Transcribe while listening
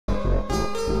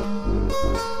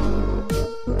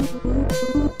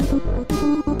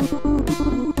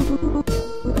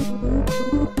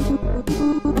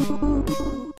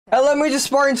Hello, me just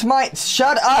Spartans.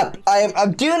 Shut up!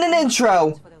 I'm doing an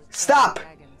intro. Stop.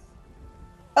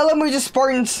 Hello, me just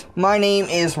Spartans. My name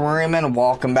is Marineman.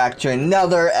 Welcome back to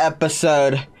another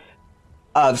episode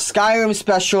of Skyrim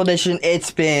Special Edition.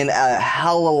 It's been a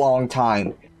hella long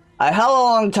time. A hella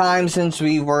long time since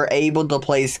we were able to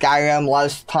play Skyrim.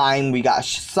 Last time we got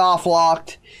soft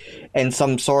locked and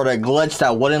some sort of glitch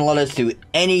that wouldn't let us do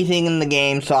anything in the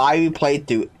game. So I replayed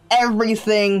through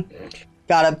everything.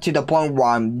 Got up to the point where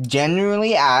I'm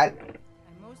generally at.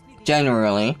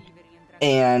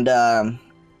 And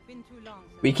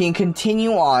we can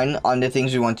continue on the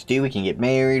things we want to do. We can get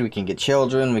married, we can get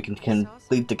children, we can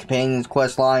complete the companion's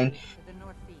quest line.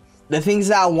 The things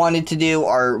that I wanted to do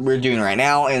we're doing right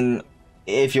now, and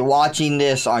if you're watching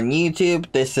this on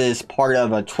YouTube, this is part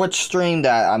of a Twitch stream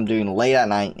that I'm doing late at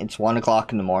night. It's 1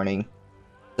 o'clock in the morning.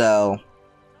 So,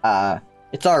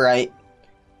 it's alright.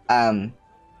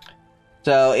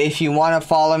 So if you want to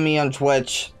follow me on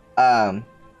Twitch,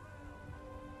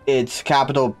 it's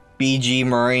capital BG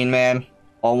Marineman,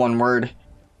 all one word.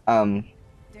 But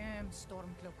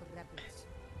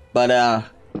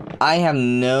I have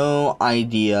no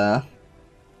idea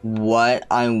what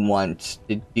I want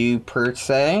to do per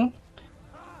se.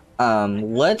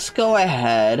 Let's go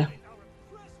ahead.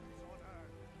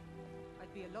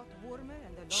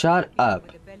 Shut up.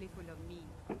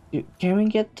 Can we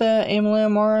get the Emily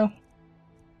tomorrow?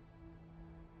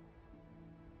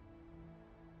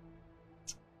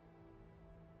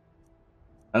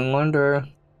 I wonder,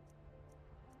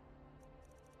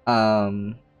 how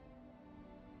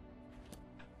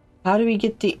do we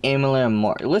get the Emily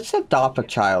more? Let's adopt a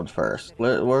child first.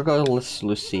 We're going with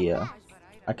Lucia.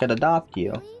 I could adopt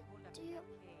you.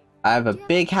 I have a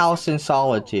big house in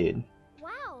Solitude.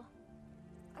 Wow.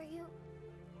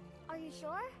 Are you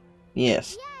sure?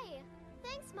 Yes. Yay!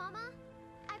 Thanks, Mama.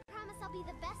 I promise I'll be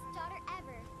the best daughter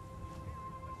ever.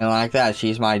 And like that,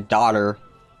 she's my daughter.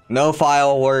 No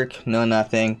file work, no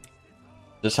nothing.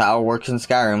 Just how it works in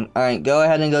Skyrim. Alright, go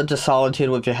ahead and go to Solitude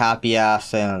with your happy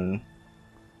ass and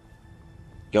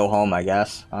go home, I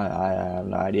guess. I have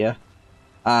no idea.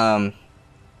 I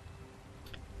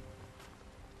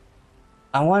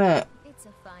wanna... It's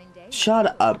a fine day.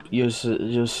 Shut up, you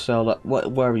just sell up.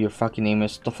 Whatever your fucking name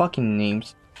is. The fucking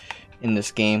names in this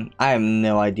game. I have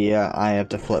no idea. I have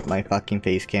to flip my fucking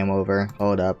face cam over.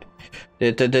 Hold up.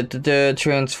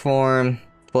 Transform.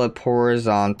 Flip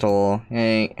horizontal.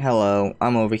 Hey, hello.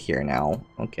 I'm over here now.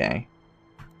 Okay.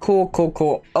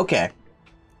 Cool. Okay.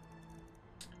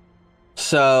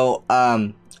 So,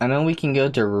 I know we can go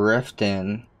to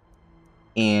Riften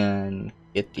and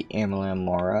get the Amulet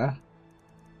Mora.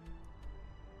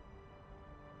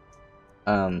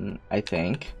 I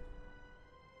think.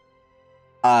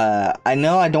 I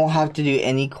know I don't have to do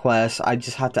any quests. I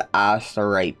just have to ask the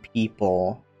right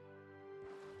people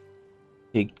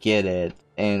to get it.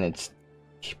 And it's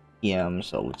PM,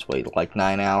 so let's wait like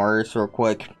 9 hours real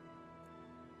quick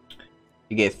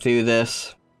to get through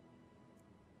this.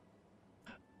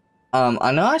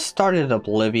 I know I started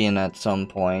Oblivion at some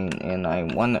point, and I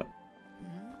want to.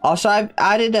 Also, I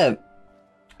added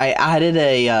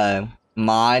a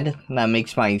mod that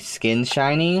makes my skin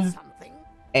shiny,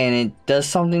 and it does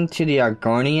something to the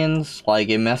Argonians, like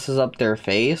it messes up their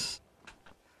face,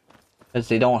 because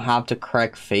they don't have the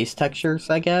correct face textures,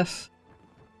 I guess.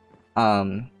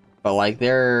 But like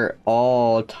they're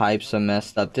all types of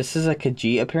messed up. This is a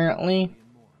Khajiit apparently,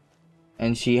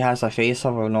 and she has a face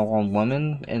of a normal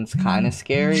woman, and it's kind of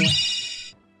scary.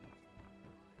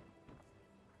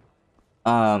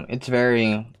 It's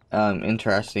very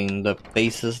interesting, the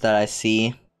faces that I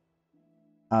see,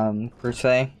 per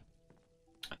se.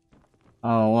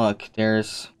 Oh look,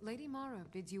 there's Lady Mara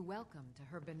bids you welcome to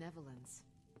her benevolence.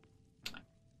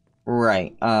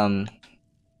 right.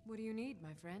 What do you need,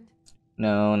 my friend?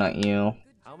 No, not you.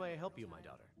 How may I help you, my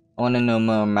daughter? I want to know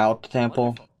more about the temple.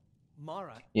 Wonderful.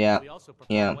 Mara, Yeah, we also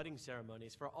perform wedding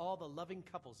ceremonies for all the loving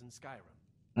couples in Skyrim.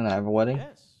 And I have a wedding?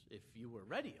 Yes, if you were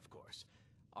ready, of course.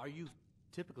 Are you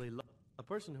typically a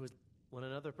person who is when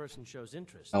another person shows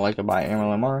interest? I like to buy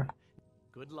Amulet Mora.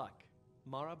 Good luck.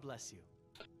 Mara bless you.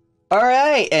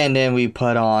 Alright, and then we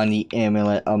put on the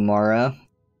Amulet of Mara.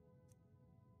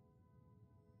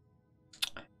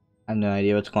 I have no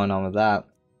idea what's going on with that.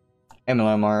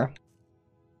 Amulet of Mara.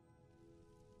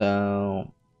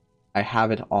 So, I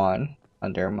have it on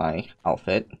under my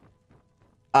outfit.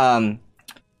 Don't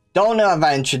know if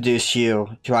I introduced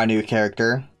you to our new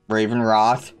character, Raven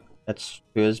Roth. That's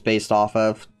who it's based off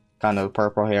of. Kind of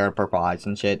purple hair, purple eyes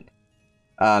and shit.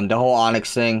 The whole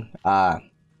Onyx thing, got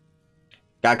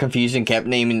confused and kept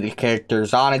naming the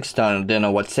characters Onyx. Didn't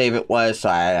know what save it was, so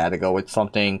I had to go with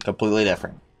something completely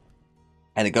different.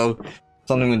 had to go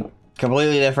something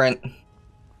completely different.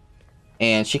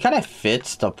 And she kind of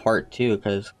fits the part too,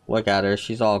 because look at her,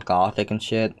 she's all gothic and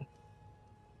shit.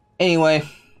 Anyway,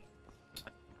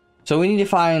 so we need to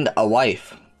find a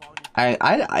wife.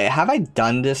 Have I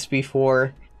done this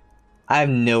before? I have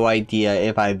no idea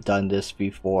if I've done this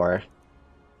before.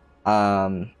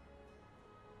 I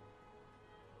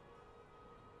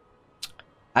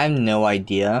have no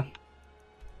idea.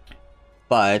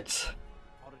 But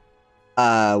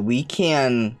we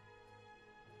can.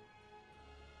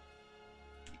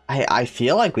 I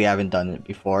feel like we haven't done it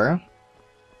before.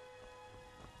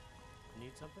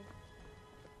 Need something?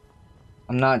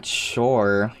 I'm not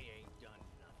sure.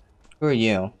 Who are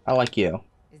you? I like you.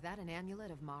 Is that an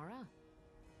amulet of Mara?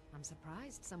 I'm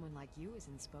surprised someone like you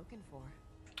isn't spoken for.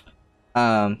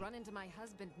 Run into my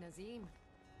husband Nazim.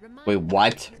 Wait,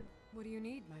 what? What do you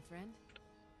need, my friend?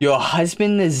 Your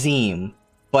husband Nazim,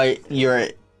 but you're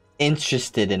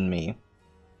interested in me.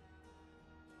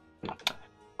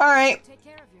 Alright. Take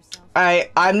care of yourself.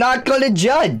 I'm not gonna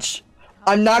judge.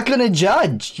 I'm not gonna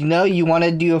judge. You know, you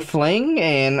wanna do a fling,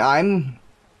 and I'm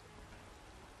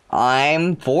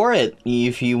for it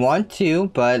if you want to,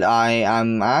 but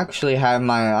I'm actually have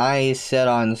my eyes set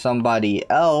on somebody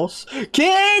else.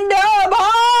 Kingdom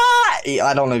Hearts!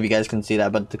 I don't know if you guys can see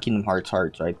that, but the Kingdom Hearts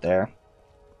heart's right there.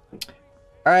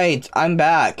 Alright, I'm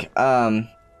back.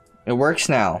 It works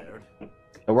now.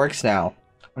 It works now.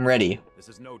 I'm ready. This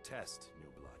is no test, new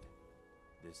blood.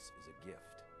 This is a gift.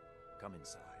 Come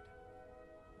inside.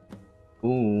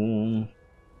 Ooh.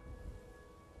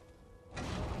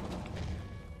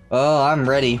 Oh, I'm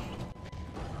ready.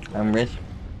 I'm ready.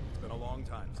 It's been a long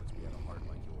time since we had a heart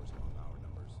like yours among our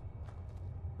numbers.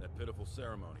 That pitiful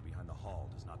ceremony behind the hall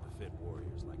does not befit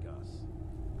warriors like us.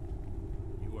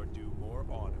 You are due more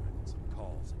honor than some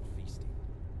calls and feasting.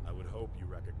 I would hope you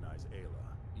recognize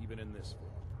Ayla, even in this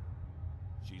form.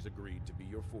 She's agreed to be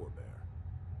your forebear.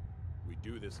 We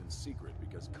do this in secret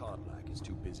because Kodlak is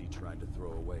too busy trying to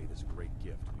throw away this great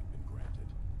gift we've been granted.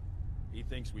 He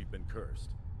thinks we've been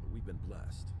cursed, but we've been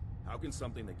blessed. How can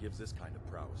something that gives this kind of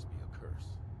prowess be a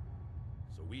curse?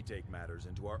 So we take matters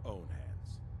into our own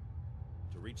hands.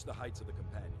 To reach the heights of the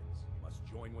companions, you must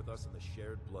join with us in the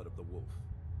shared blood of the wolf.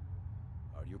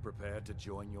 Are you prepared to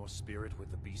join your spirit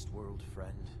with the beast world,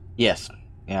 friend? Yes.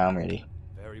 Yeah, I'm ready.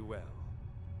 Very well.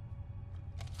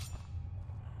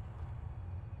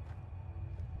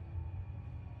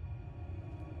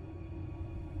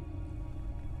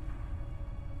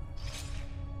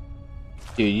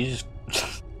 Dude, you just...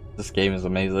 This game is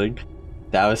amazing.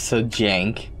 That was so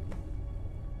jank.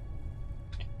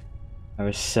 That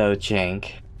was so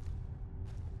jank.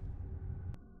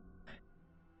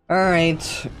 Alright.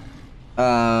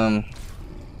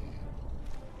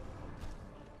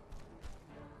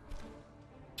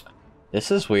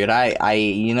 This is weird.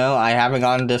 You know, I haven't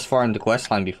gone this far in the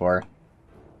questline before.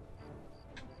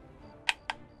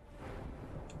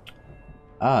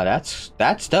 Oh, that's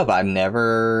dope. I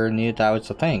never knew that was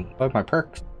a thing. What are my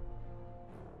perks?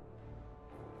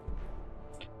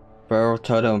 Bro,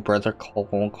 Totem, Brother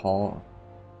Call.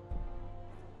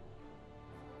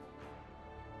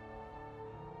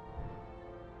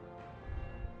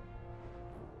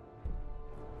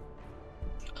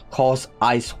 Calls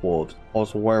Ice Wolves.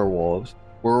 Calls Werewolves.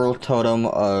 World Totem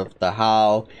of the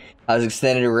Howl. Has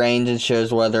extended range and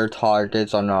shows whether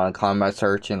targets are not in combat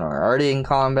searching or already in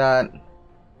combat.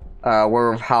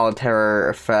 Werewolf Howl Terror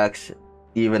affects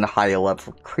even higher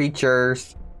level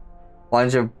creatures.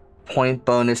 100 point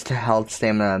bonus to health,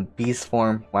 stamina, and beast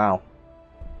form. Wow.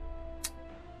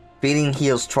 Feeding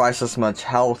heals twice as much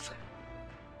health.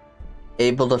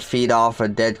 Able to feed off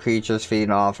of dead creatures,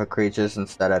 feeding off of creatures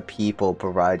instead of people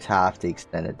provides half the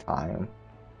extended time.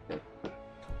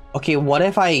 Okay, what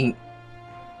am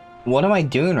I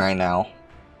doing right now?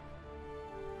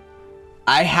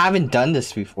 I haven't done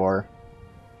this before.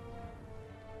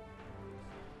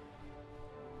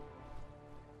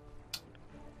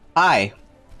 Hi.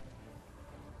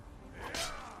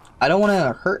 I don't want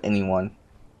to hurt anyone.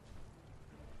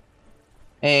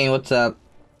 Hey, what's up?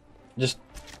 Just,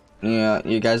 yeah,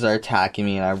 you guys are attacking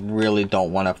me and I really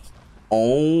don't want to.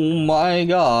 Oh my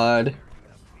god.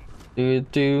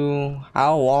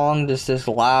 How long does this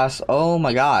last? Oh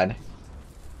my god.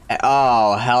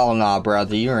 Oh, hell no,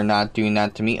 brother. You are not doing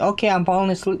that to me. Okay, I'm falling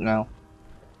asleep now.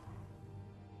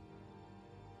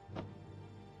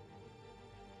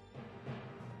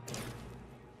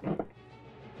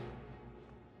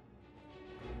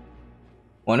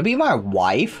 Wanna be my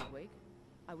wife?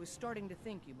 I was starting to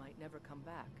think you might never come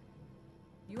back.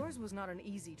 Yours was not an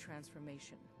easy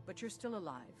transformation, but you're still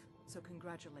alive, So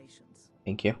congratulations.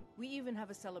 Thank you. We even have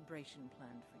a celebration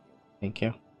planned for you. Thank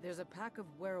you. There's a pack of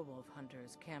werewolf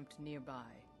hunters camped nearby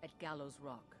at Gallows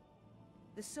Rock.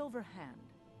 The Silver Hand.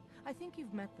 I think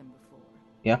you've met them before.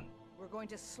 Yeah. We're going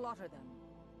to slaughter them.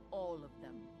 All of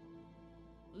them.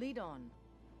 Lead on.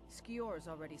 Skior's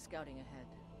already scouting ahead.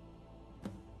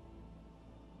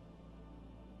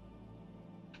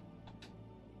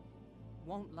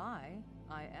 Won't lie,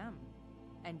 I am.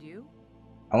 And you?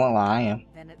 I won't lie, I am.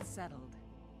 Then it's settled.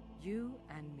 You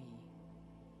and me.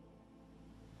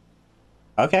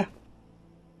 Okay.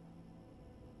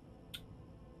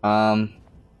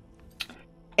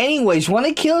 Anyways, want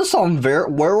to kill some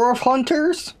werewolf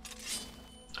hunters?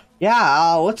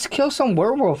 Yeah, let's kill some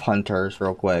werewolf hunters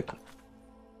real quick.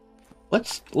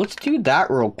 Let's do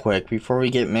that real quick before we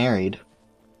get married.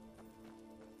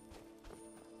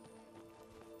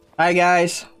 Hi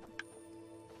guys.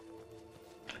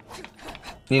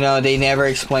 You know, they never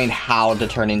explained how to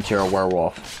turn into a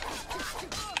werewolf.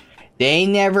 They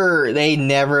never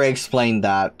explained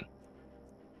that.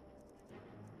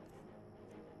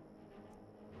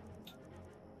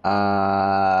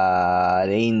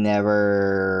 They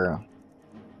never.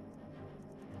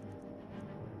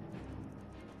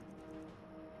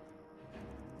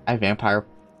 I have vampire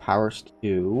powers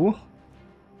too.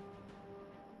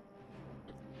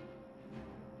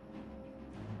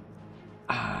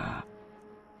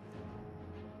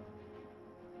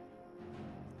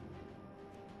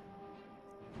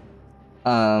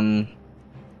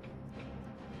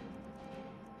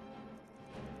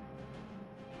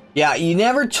 Yeah, you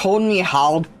never told me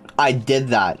how I did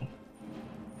that.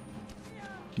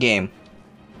 Game.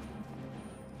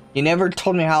 You never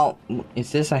told me how.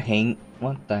 Is this a hang?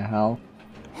 What the hell?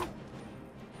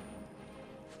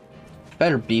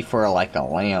 Better be for like a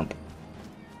lamp.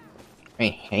 We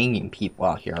ain't hanging people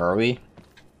out here, are we?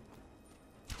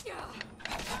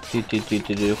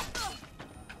 Do.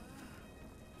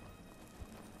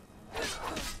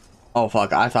 Oh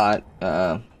fuck! I thought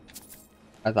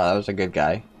that was a good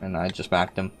guy, and I just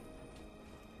smacked him.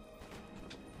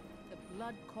 The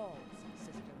blood calls,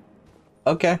 sister.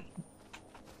 Okay.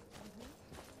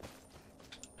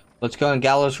 Let's go on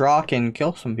Gallows Rock and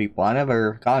kill some people. I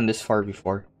never gone this far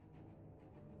before.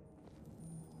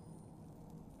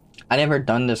 I never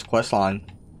done this quest line.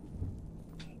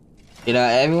 You know,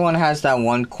 everyone has that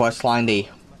one quest line they.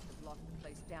 Must have locked the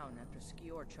place down after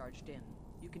Skior charged in.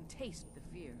 You can taste the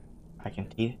fear. I can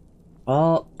taste.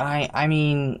 Well, I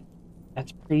mean,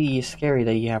 that's pretty scary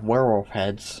that you have werewolf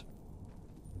heads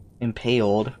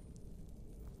impaled.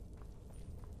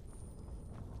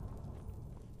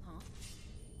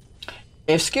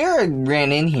 If Scarab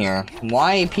ran in here,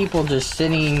 why are people just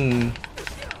sitting,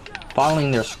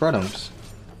 following their scrotums?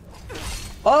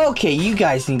 Okay, you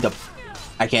guys need to.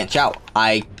 I can't shout.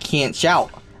 I can't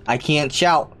shout. I can't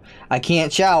shout. I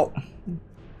can't shout.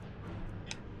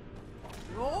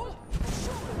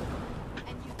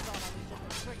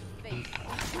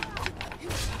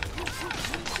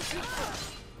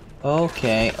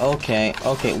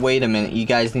 Okay, wait a minute, you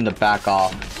guys need to back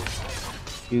off.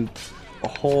 You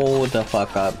hold the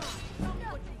fuck up.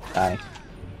 Die.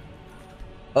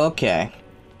 Okay.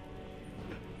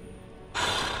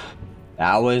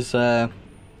 That was,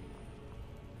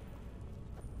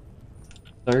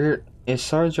 if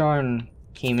Sargon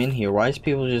came in here, why is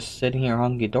people just sitting here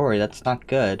hunky-dory? That's not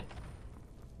good.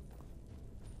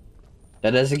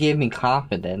 That doesn't give me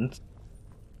confidence.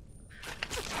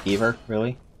 Beaver,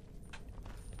 really?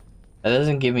 That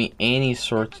doesn't give me any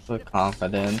sorts of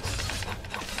confidence.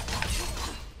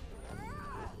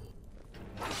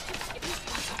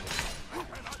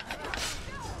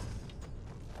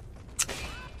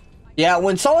 Yeah,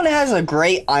 when someone has a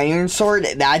great iron sword,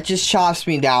 that just chops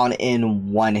me down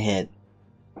in one hit.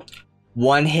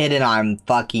 One hit and I'm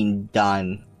fucking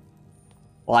done.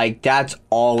 Like, that's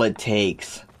all it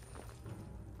takes.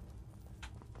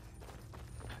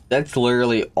 That's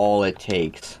literally all it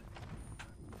takes.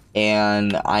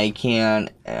 And I can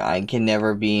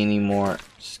never be any more.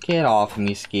 Just get off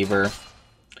me, Skeever.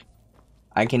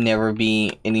 I can never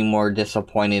be any more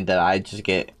disappointed that I just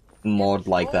get mauled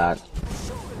like that.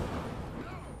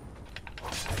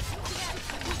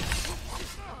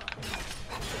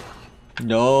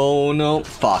 No,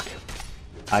 fuck.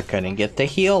 I couldn't get the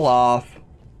heal off.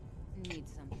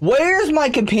 Where's my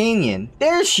companion?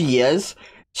 There she is.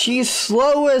 She's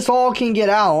slow as all can get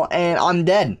out, and I'm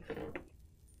dead.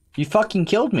 You fucking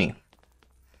killed me.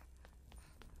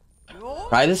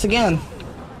 Try this again.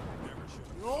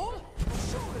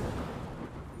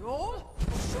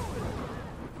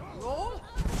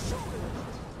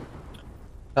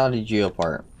 How did you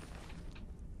apart?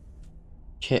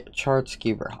 charred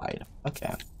skeever hide.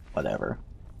 Okay, whatever.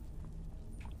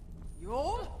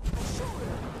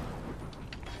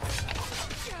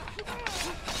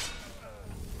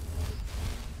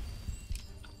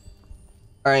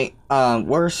 Alright,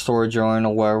 where's Sword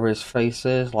Journal, wherever his face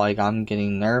is? Like, I'm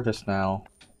getting nervous now.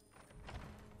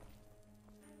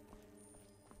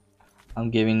 I'm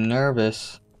getting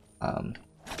nervous.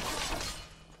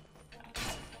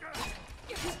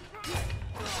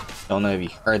 Don't know if you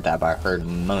heard that, but I heard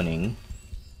moaning.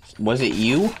 Was it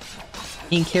you?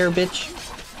 Pink hair bitch?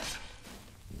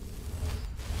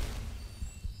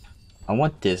 I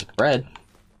want this bread.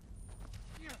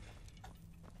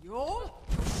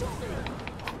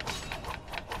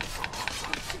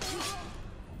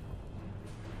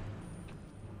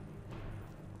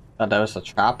 Thought that was a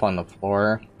trap on the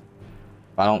floor.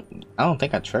 I don't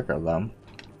think I triggered them.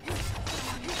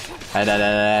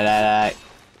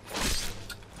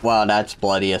 Wow, that's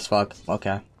bloody as fuck.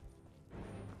 Okay.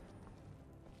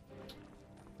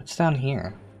 What's down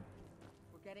here?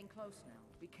 We're getting close now.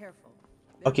 Be careful.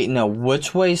 Okay, no,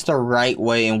 which way's the right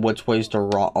way and which way's the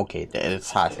wrong? Okay, it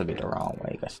has to be the wrong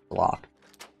way. It's blocked.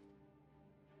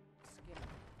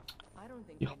 I don't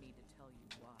think I need to tell you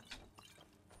why.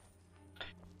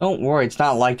 Don't worry, it's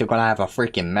not like they're gonna have a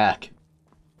freaking mech.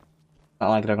 Not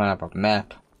like they're gonna have a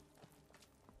mech.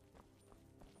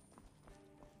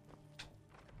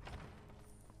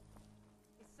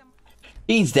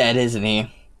 He's dead, isn't he?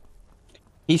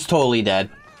 He's totally dead.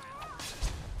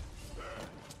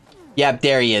 Yep,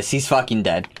 there he is. He's fucking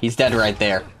dead. He's dead right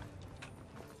there.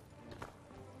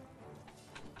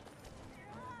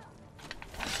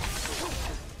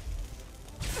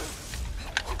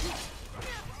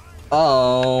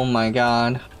 Oh my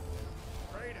god.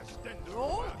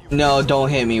 No, don't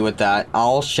hit me with that.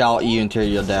 I'll shout you until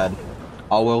you're dead.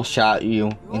 I will shout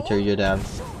you until you're dead.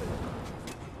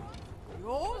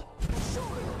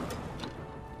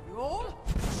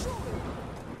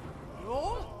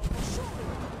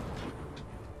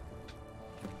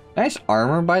 Nice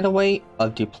armor, by the way,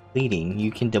 of depleting. You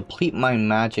can deplete my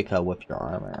magicka with your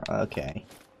armor. Okay.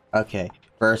 Okay.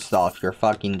 First off, you're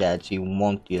fucking dead, so you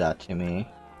won't do that to me.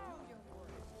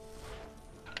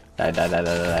 Die, die, die, die,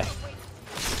 die, die.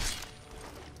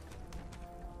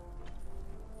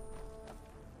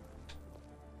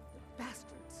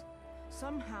 Bastards.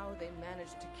 Somehow they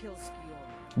managed to kill Skior.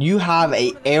 You have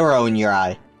an arrow in your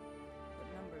eye.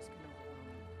 But numbers can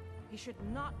overwhelm. He should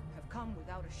not have come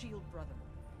without a shield brother.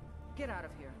 Get out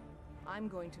of here. I'm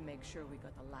going to make sure we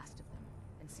got the last of them,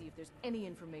 and see if there's any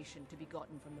information to be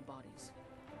gotten from the bodies.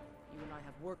 You and I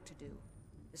have work to do.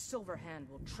 The Silver Hand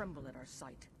will tremble at our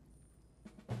sight.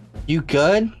 You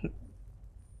good?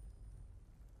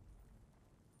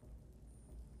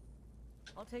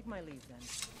 I'll take my leave then.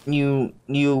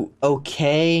 You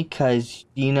okay? 'Cause,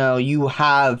 you know, you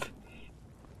have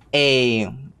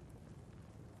a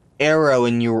arrow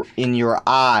in your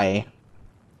eye.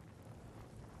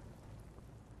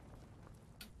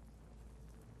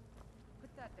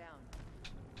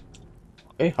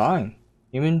 Okay, fine.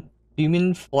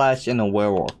 Human flesh and a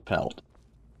werewolf pelt.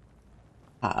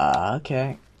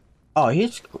 Okay. Oh,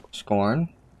 he's scorned.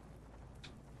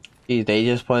 Geez, they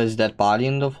just put his dead body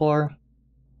on the floor?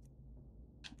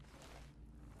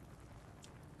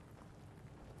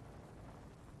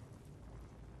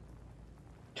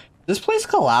 This place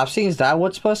collapsing? Is that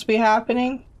what's supposed to be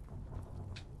happening?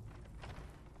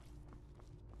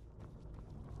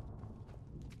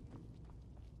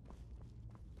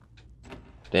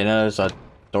 They know there's a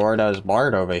door that was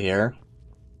barred over here.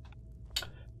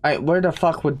 Alright, where the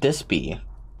fuck would this be?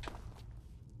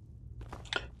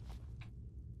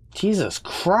 Jesus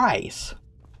Christ.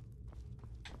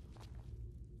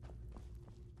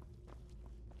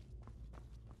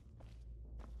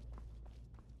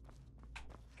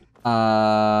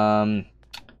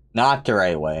 Not the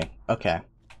right way. Okay.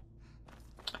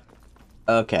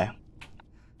 Okay.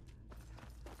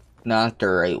 Not the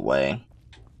right way.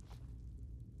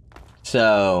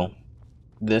 So,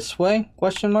 this way?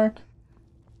 Question mark?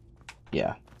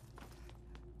 Yeah.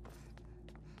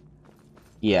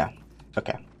 Yeah.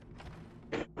 Okay.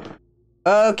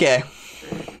 Okay.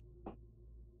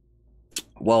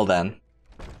 Well then.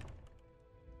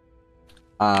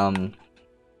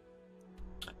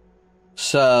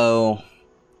 So...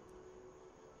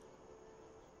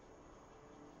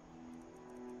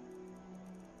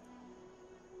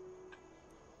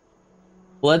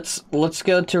 Let's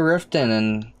go to Riften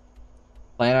and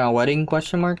plan our wedding,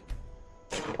 question mark?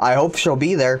 I hope she'll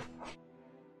be there.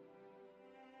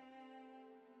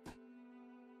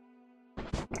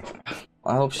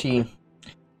 I hope she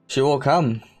will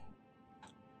come.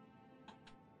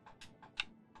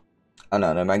 Oh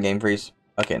no, no, my game freeze.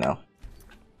 Okay, no.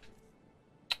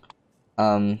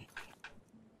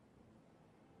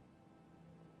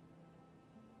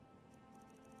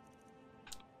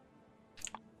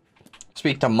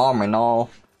 Speak to mom and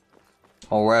all.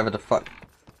 Or wherever the fuck.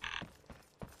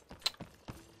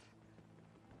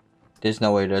 There's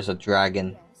no way there's a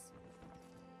dragon.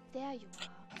 There you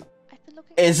are. I've been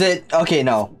looking. Is it? Okay,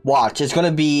 no. Watch. It's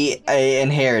gonna be a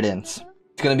inheritance.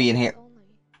 It's gonna be You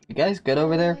guys good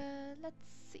over there? Let's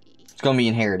see. It's gonna be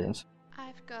inheritance.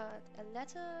 I've got a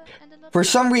letter and a lot. For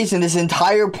some reason, this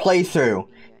entire playthrough,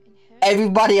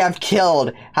 everybody I've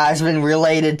killed has been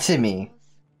related to me.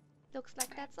 Looks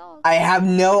like that's all. I have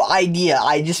no idea.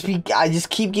 I just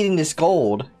keep getting this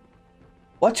gold.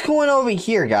 What's going over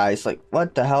here, guys? Like,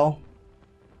 what the hell?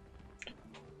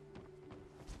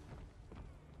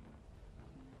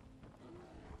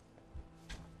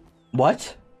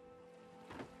 What?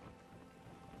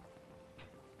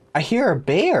 I hear a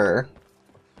bear.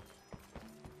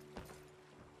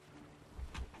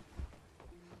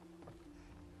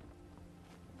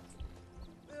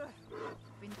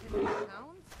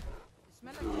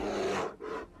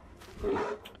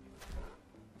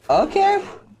 Okay.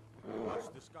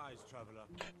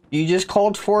 You just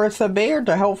called forth a bear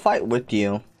to help fight with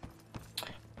you.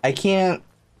 I can't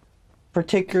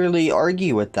particularly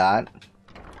argue with that.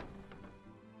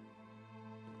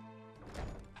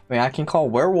 I mean, I can call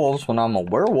werewolves when I'm a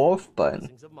werewolf, but...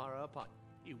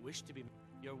 You wish to be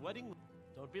your wedding.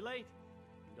 Don't be late.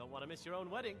 You don't want to miss your own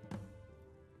wedding.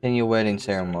 In your wedding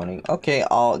ceremony. Okay,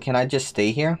 can I just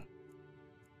stay here?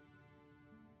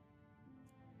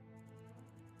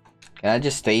 Can I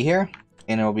just stay here?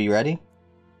 And it'll be ready?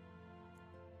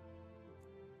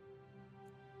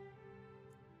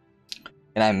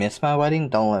 Can I miss my wedding?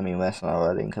 Don't let me miss my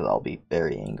wedding, because I'll be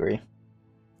very angry.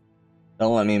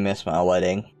 Don't let me miss my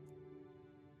wedding.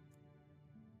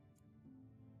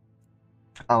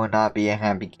 I would not be a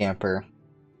happy camper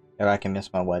if I can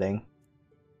miss my wedding.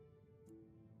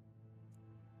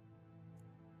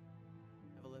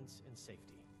 And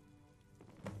safety.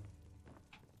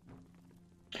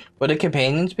 Would the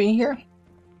companions be here?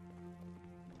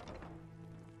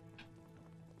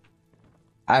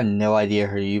 I have no idea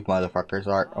who you motherfuckers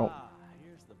are. Oh.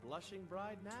 Here's the blushing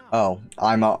bride now. Oh,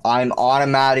 I'm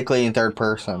automatically in third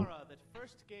person. That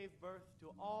first gave birth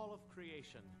to all of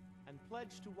creation and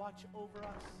pledged to watch over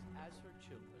us as her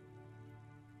children.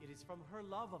 It is from her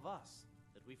love of us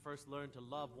that we first learned to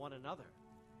love one another.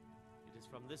 It is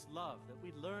from this love that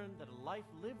we learn that a life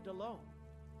lived alone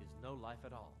is no life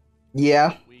at all.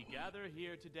 Yeah. We gather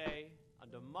here today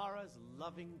under Mara's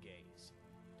loving gaze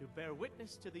to bear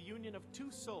witness to the union of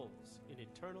two souls in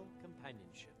eternal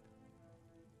companionship.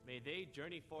 May they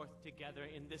journey forth together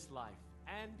in this life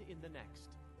and in the next,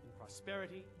 in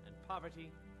prosperity and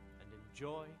poverty, and in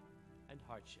joy and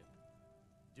hardship.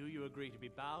 Do you agree to be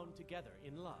bound together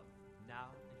in love, now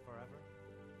and forever?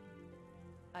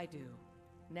 I do,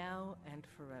 now and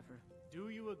forever. Do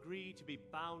you agree to be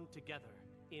bound together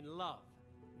in love,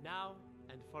 now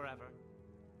and forever?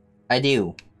 I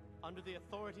do. Under the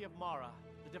authority of Mara,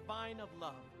 the divine of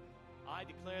love, I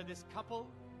declare this couple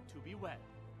to be wed.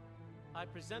 I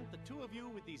present the two of you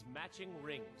with these matching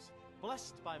rings,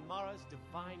 blessed by Mara's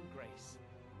divine grace.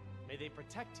 May they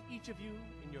protect each of you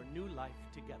in your new life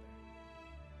together.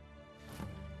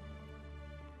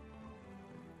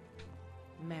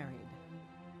 Married.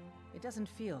 It doesn't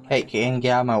feel like Hey, can you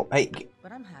get out of my... Hey,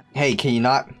 but I'm happy. hey, can you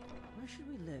not... Where should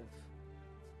we live?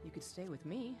 You could stay with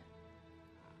me.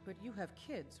 But you have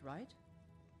kids, right?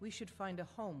 We should find a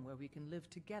home where we can live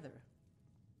together.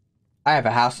 I have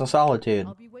a house in Solitude.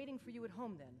 I'll be waiting for you at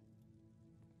home then.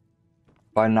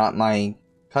 But not my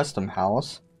custom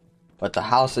house, but the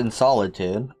house in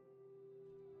Solitude.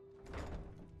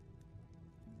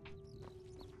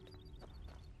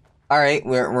 Alright,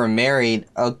 we're married.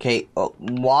 Okay,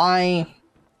 why...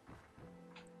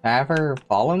 Have her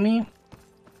follow me?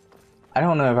 I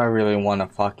don't know if I really want a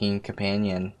fucking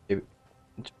companion,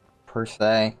 per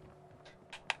se.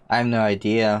 I have no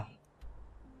idea.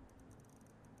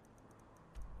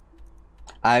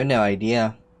 I have no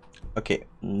idea. Okay,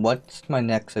 what's my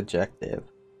next objective?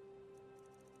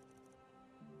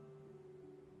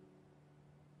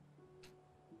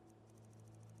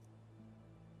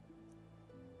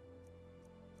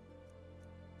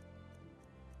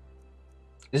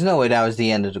 There's no way that was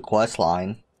the end of the quest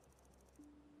line.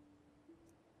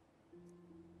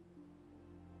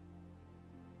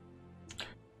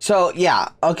 So, yeah,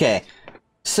 okay.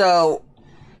 So,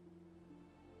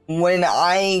 when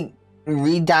I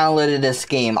re-downloaded this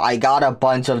game, I got a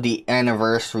bunch of the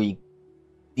anniversary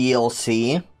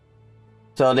DLC.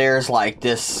 So there's like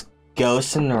this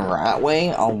ghost in the rat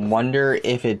way. I wonder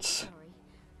if it's... Sorry.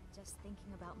 Just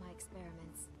thinking about my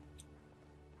experiments.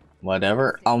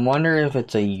 Whatever. I wonder if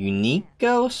it's a unique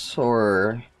ghost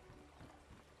or...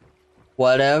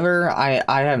 whatever. I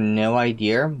have no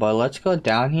idea. But let's go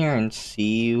down here and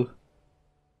see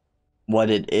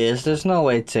what it is. There's no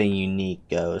way it's a unique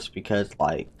ghost because,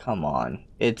 like, come on.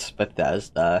 It's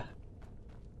Bethesda.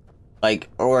 Like,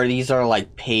 or these are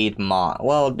like paid mod.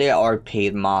 Well, they are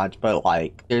paid mods, but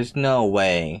like, there's no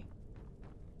way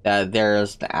that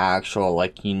there's the actual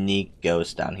like unique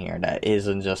ghost down here that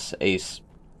isn't just a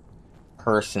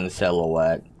person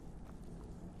silhouette,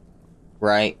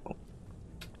 right?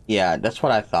 Yeah, that's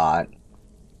what I thought.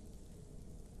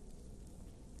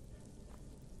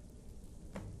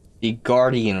 The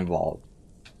Guardian Vault.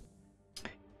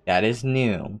 That is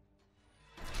new.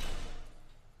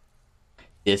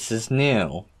 This is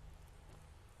new.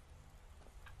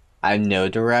 I have no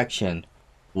direction.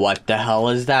 What the hell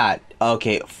is that?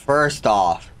 Okay, first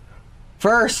off,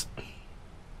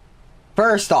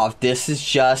 this is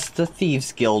just the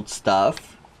Thieves Guild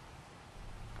stuff.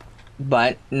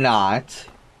 But not.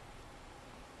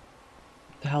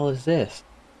 What the hell is this?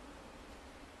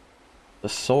 The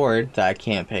sword that I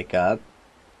can't pick up.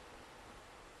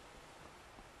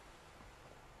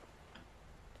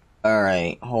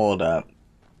 Alright, hold up.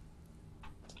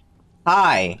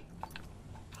 Hi.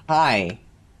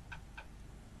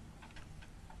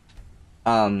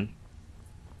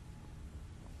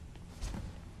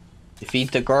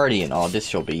 Defeat the Guardian. Oh, this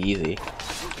should be easy.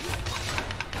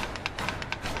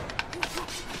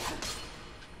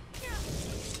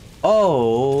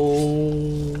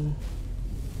 Oh.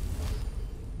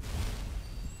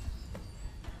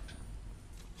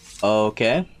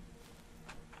 Okay.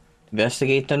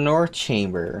 Investigate the North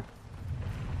Chamber.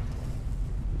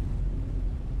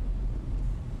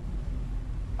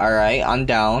 Alright, I'm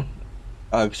down.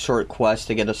 A short quest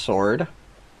to get a sword.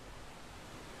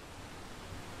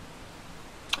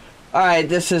 Alright,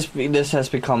 this has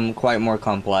become quite more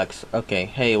complex. Okay,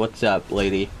 hey, what's up,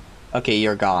 lady? Okay,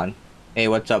 you're gone. Hey,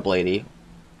 what's up, lady?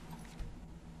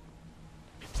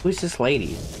 Who's this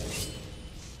lady?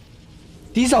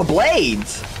 These are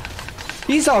blades!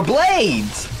 These are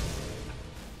blades!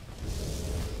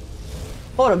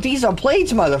 Hold up, these are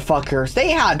blades, motherfuckers! They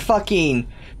had fucking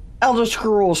Elder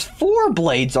Scrolls 4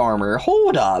 Blades armor.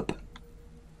 Hold up.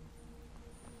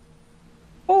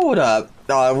 Hold up.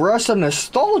 Rush of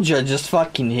nostalgia just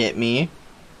fucking hit me.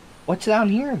 What's down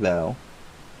here, though?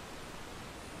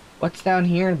 What's down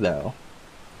here, though?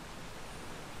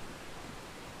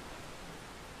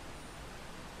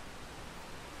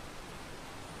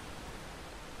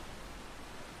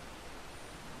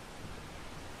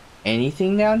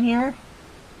 Anything down here?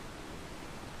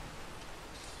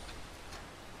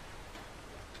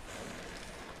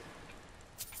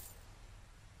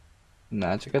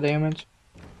 Magic damage?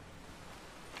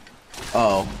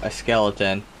 Oh, a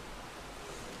skeleton.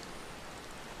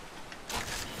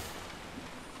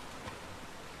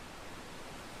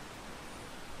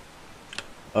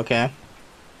 Okay.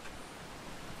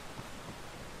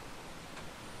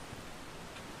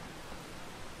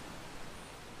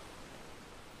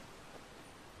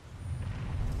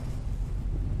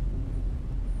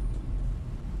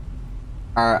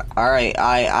 Alright,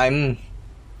 I'm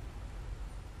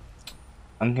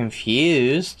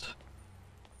confused.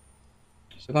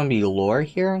 Is there gonna be lore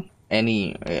here? And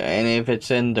if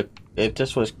it's in the, if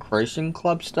this was Christian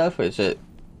Club stuff, is it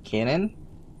canon?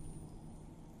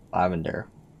 Lavender.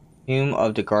 Tomb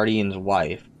of the Guardian's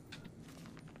wife.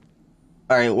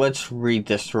 Alright, let's read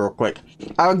this real quick.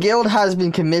 Our guild has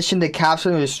been commissioned to capture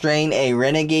and restrain a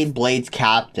renegade Blades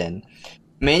captain.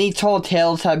 Many tall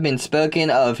tales have been spoken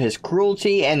of his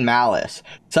cruelty and malice.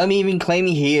 Some even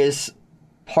claiming he is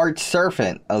part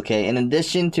serpent, okay, in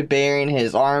addition to bearing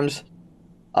his arms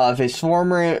of his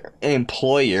former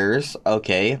employers.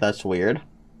 Okay, that's weird.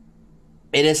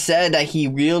 It is said that he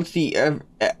wields the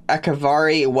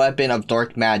Akavari weapon of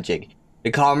dark magic.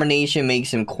 The combination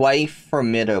makes him quite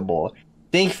formidable.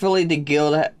 Thankfully, the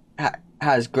guild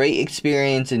has great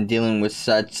experience in dealing with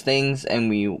such things, and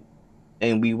we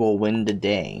will win the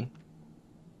day.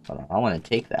 Hold on, I want to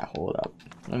take that. Hold up.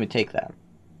 Let me take that.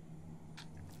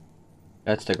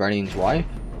 That's the Guardian's wife?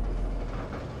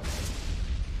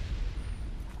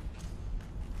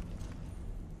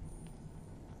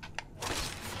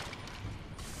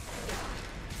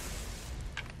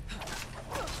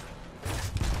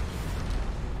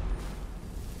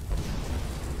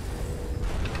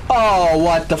 Oh,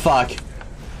 what the fuck?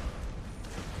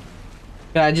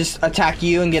 Can I just attack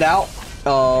you and get out?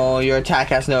 Oh, your attack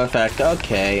has no effect.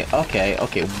 Okay.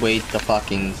 Wait the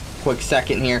fucking quick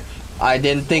second here. I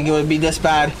didn't think it would be this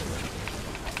bad.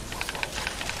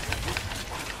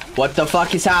 What the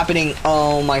fuck is happening?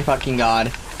 Oh my fucking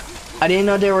god. I didn't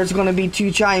know there was gonna be two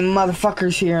giant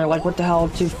motherfuckers here. Like, what the hell?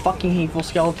 Two fucking hateful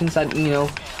skeletons that, you know,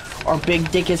 are big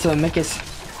dickus or mickus.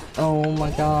 Oh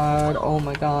my god. Oh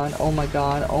my god. Oh my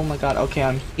god. Oh my god. Okay,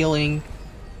 I'm healing.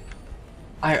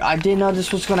 I didn't know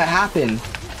this was gonna happen.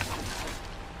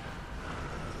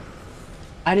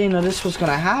 I didn't know this was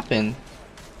gonna happen.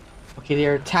 Okay,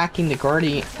 they're attacking the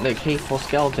guardian, the hateful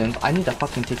skeletons. I need to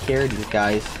fucking take care of these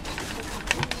guys.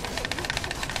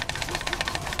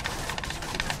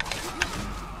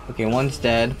 Okay, one's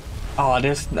dead. Oh,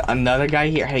 there's another guy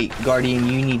here. Hey, Guardian,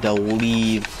 you need to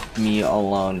leave me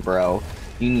alone, bro.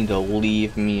 You need to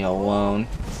leave me alone.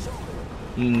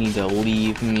 You need to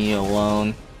leave me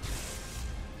alone.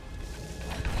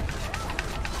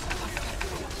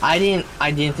 I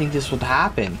didn't think this would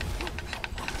happen.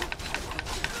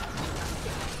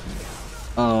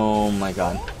 Oh my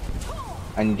god.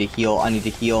 I need to heal. I need to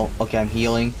heal. Okay, I'm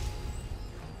healing.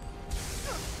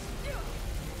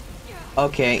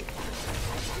 Okay.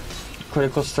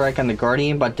 Critical strike on the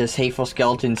Guardian, but this hateful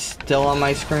skeleton's still on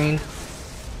my screen.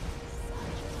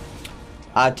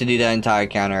 I have to do that entire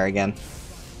counter again.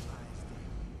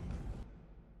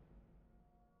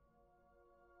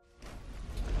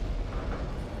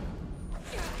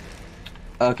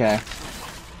 Okay.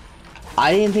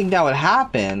 I didn't think that would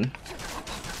happen.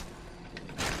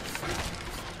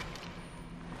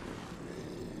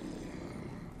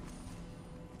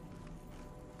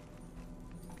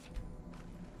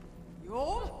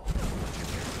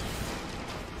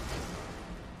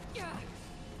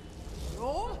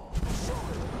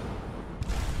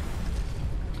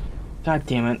 God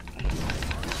damn it.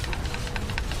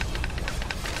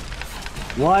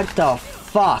 What the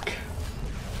fuck?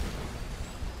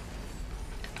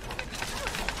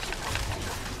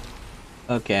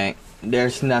 Okay,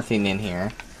 there's nothing in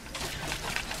here.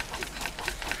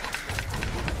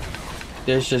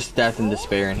 There's just death and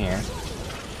despair in here.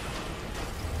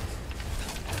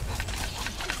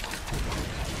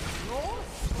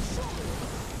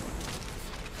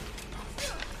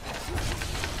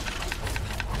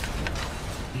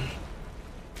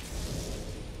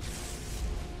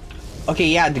 Okay,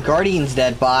 yeah, the Guardian's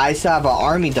dead, but I still have an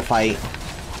army to fight.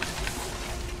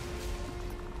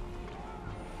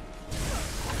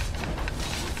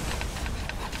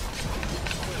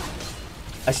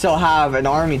 I still have an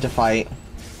army to fight.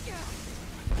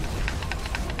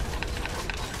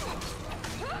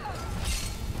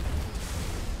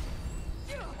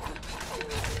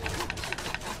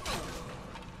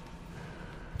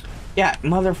 Yeah,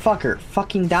 motherfucker,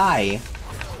 fucking die.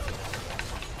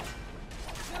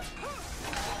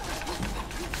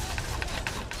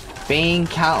 Bane,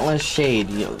 countless shade.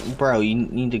 Bro, you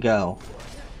need to go.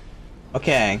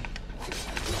 Okay.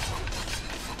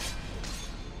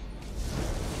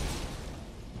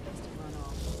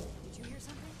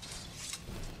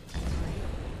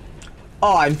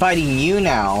 Oh, I'm fighting you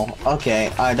now.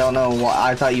 Okay, I don't know what.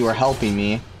 I thought you were helping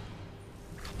me.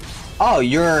 Oh,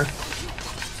 you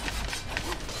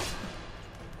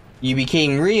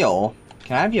became real.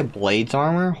 Can I have your blades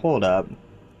armor? Hold up.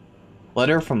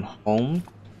 Letter from home?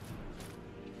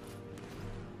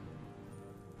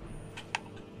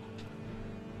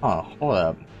 Oh, hold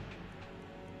up.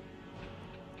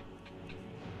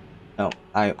 No,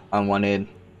 I wanted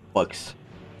books.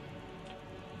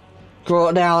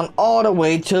 Scroll down all the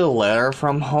way to the letter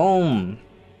from home.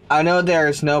 I know there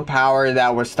is no power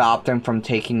that would stop them from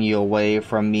taking you away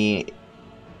from me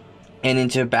and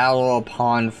into battle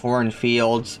upon foreign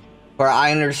fields, but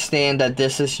I understand that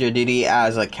this is your duty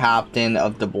as a captain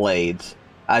of the Blades.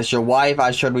 As your wife,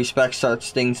 I should respect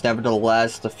such things.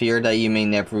 Nevertheless, the fear that you may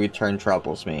never return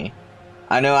troubles me.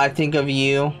 I know I think of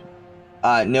you.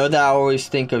 Know that I always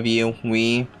think of you.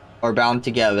 We are bound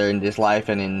together in this life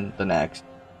and in the next.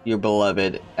 Your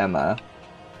beloved, Emma.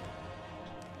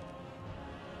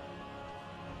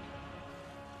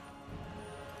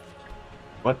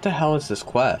 What the hell is this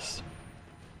quest?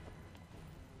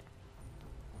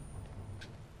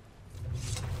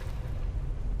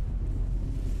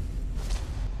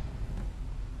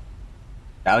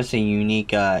 That was a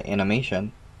unique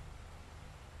animation.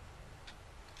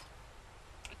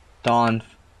 Dawn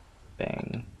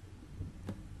Fang.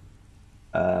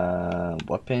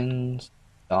 Weapons.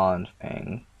 Dawn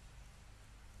Fang.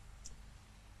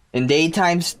 In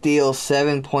daytime, deal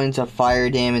 7 points of fire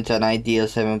damage and I deal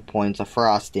 7 points of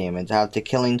frost damage. After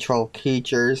killing troll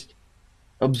creatures,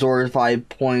 absorb 5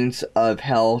 points of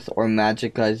health or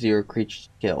magic as your creature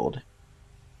killed.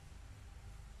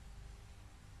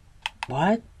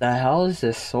 What the hell is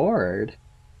this sword?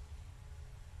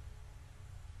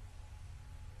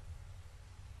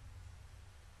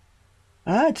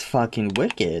 That's fucking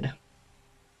wicked.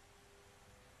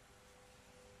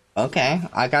 Okay,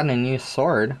 I got a new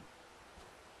sword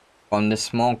on this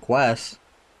small quest.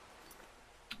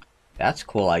 That's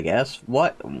cool, I guess.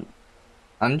 What?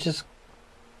 I'm just...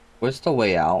 Where's the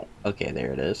way out? Okay,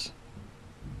 there it is.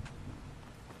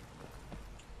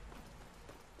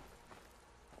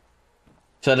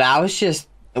 So that was just...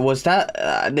 Was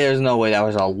that... there's no way that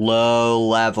was a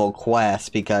low-level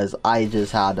quest because I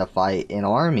just had to fight an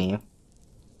army.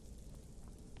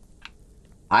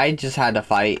 I just had to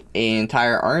fight an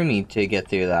entire army to get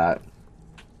through that.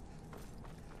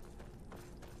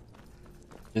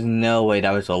 There's no way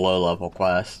that was a low-level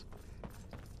quest.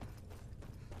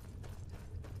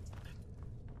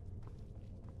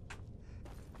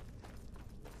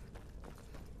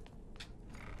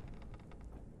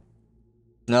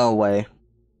 No way.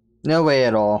 No way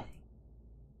at all.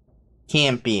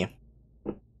 Can't be.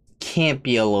 Can't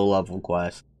be a low-level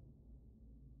quest.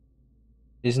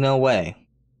 There's no way.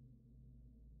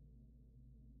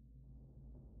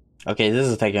 Okay, this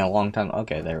is taking a long time.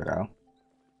 Okay, there we go.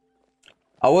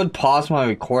 I would pause my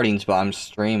recordings, but I'm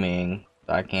streaming,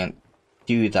 so I can't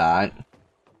do that.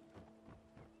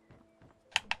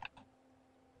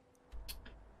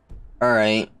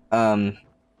 Alright,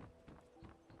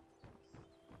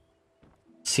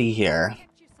 see here.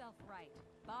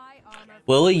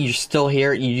 Lily, you're still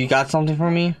here? You got something for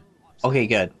me? Okay,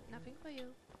 good. Nothing for you.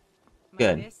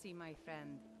 Good. Bessie, my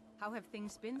friend. How have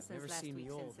things been since last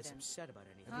week's incident? Upset about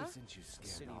anything. Huh? Since you scared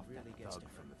City off really that gets thug to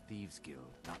from the Thieves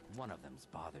Guild, not one of them's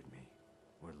bothered me.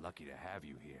 We're lucky to have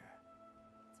you here.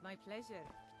 It's my pleasure.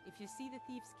 If you see the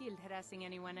Thieves Guild harassing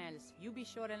anyone else, you be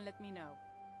sure and let me know.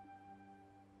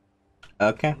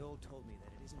 Okay. The old told me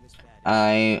that it isn't this bad.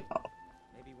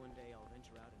 Maybe one day I'll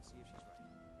venture out and see if she's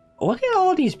right. Look at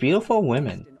all these beautiful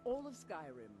women. In all of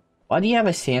Skyrim, Why do you have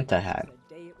a Santa hat?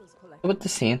 the day it was collected. What with the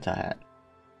Santa hat?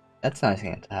 That's not a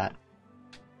Santa hat.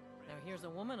 Now here's a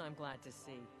woman I'm glad to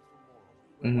see.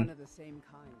 We're Mhm. one of the same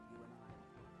kind, you and I.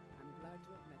 I'm glad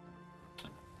to have met you.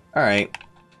 Alright.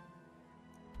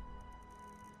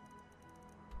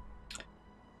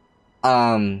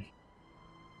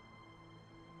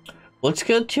 Let's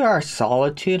go to our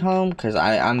Solitude home, because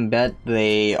I'm bet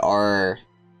they are,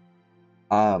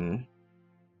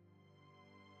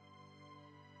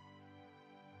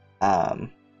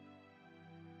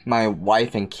 my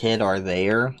wife and kid are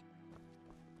there.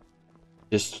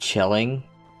 Just chilling.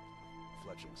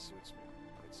 Fletching suits me.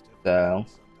 It's difficult, So,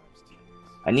 sometimes tedious.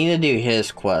 I need to do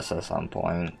his quest at some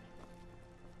point.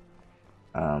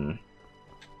 Don't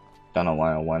know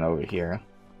why I went over here.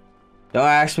 Don't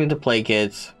ask me to play,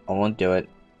 kids. I won't do it.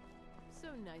 So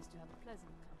nice to have a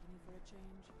pleasant company for a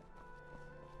change.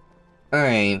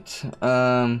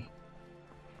 Alright,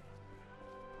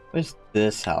 where's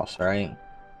this house, right?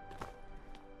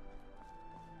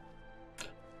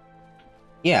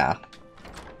 Yeah.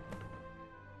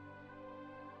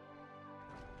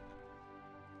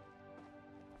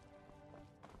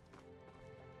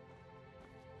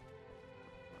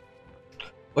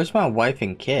 Where's my wife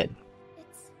and kid?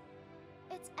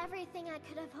 It's everything I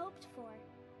could have hoped for.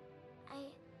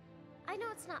 I know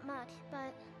it's not much,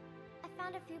 but I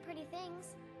found a few pretty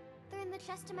things. They're in the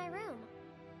chest in my room.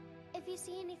 If you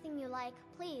see anything you like,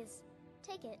 please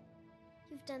take it.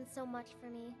 You've done so much for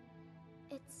me.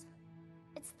 It's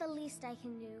the least I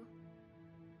can do.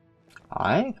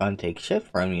 I ain't gonna take shit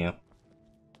from you.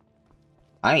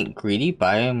 I ain't greedy,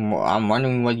 but I'm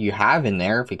wondering what you have in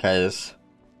there because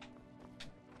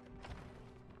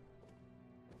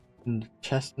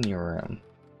chest in your room.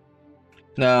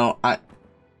 No,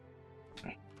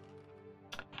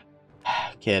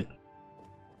 kid.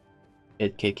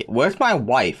 Where's my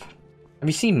wife? Have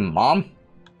you seen mom?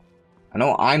 I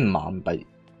know I'm mom, but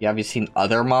have you seen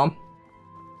other mom?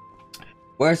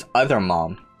 Where's other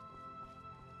mom?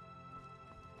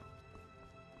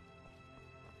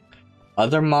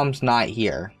 Other mom's not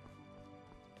here.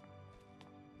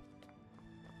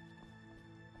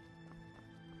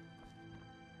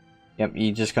 Yep,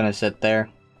 you just gonna sit there?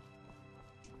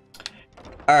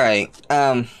 Alright,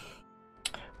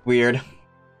 weird.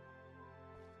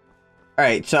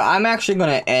 Alright, so I'm actually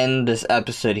gonna end this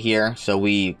episode here. So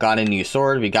we got a new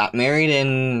sword, we got married,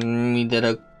 and we did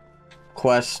a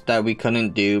quest that we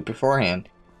couldn't do beforehand.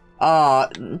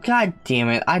 God damn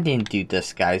it, I didn't do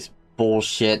this, guys.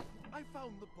 Bullshit. I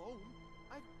found the bone.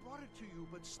 I brought it to you,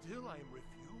 but still I am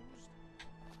refused.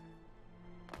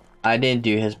 I didn't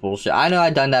do his bullshit. I know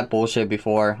I've done that bullshit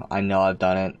before. I know I've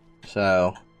done it.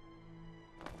 So,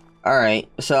 alright.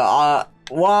 So,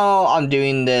 while I'm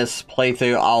doing this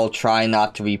playthrough, I'll try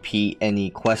not to repeat any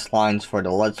quest lines for the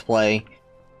Let's Play.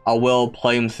 I will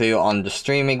play them through on the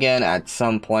stream again at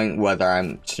some point, whether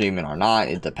I'm streaming or not.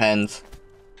 It depends.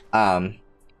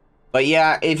 But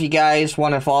yeah, if you guys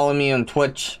want to follow me on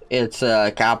Twitch, it's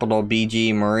capital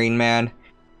BG Marineman.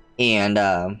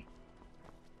 And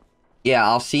yeah,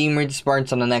 I'll see you, Marine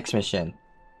Spartans, on the next mission.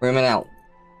 Marineman out.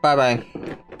 Bye bye.